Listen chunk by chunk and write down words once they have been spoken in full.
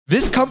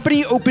This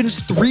company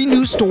opens 3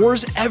 new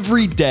stores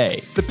every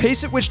day. The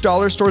pace at which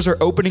dollar stores are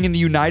opening in the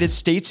United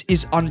States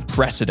is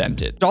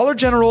unprecedented. Dollar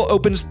General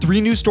opens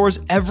 3 new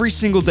stores every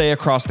single day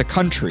across the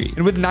country,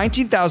 and with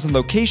 19,000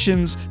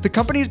 locations, the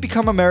company has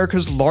become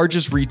America's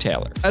largest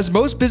retailer. As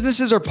most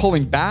businesses are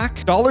pulling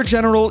back, Dollar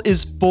General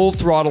is full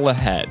throttle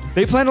ahead.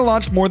 They plan to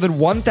launch more than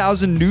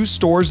 1,000 new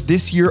stores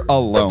this year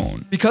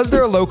alone. Because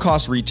they're a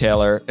low-cost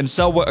retailer and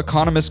sell what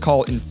economists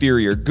call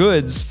inferior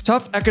goods,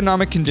 tough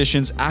economic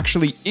conditions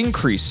actually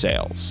increase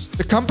sales.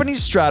 The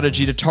company's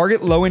strategy to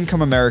target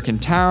low-income American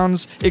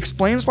towns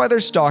explains why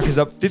their stock is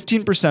up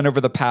 15% over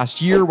the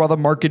past year while the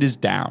market is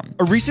down.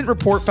 A recent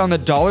report found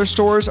that dollar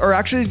stores are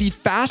actually the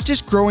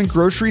fastest growing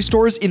grocery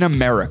stores in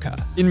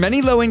America. In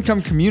many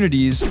low-income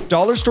communities,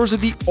 dollar stores are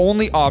the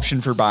only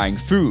option for buying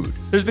food.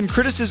 There's been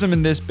criticism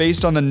in this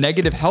based on the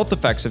negative health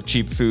effects of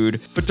cheap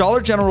food, but Dollar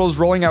General is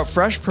rolling out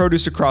fresh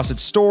produce across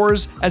its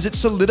stores as it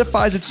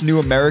solidifies its new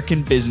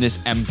American business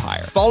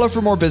empire. Follow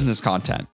for more business content.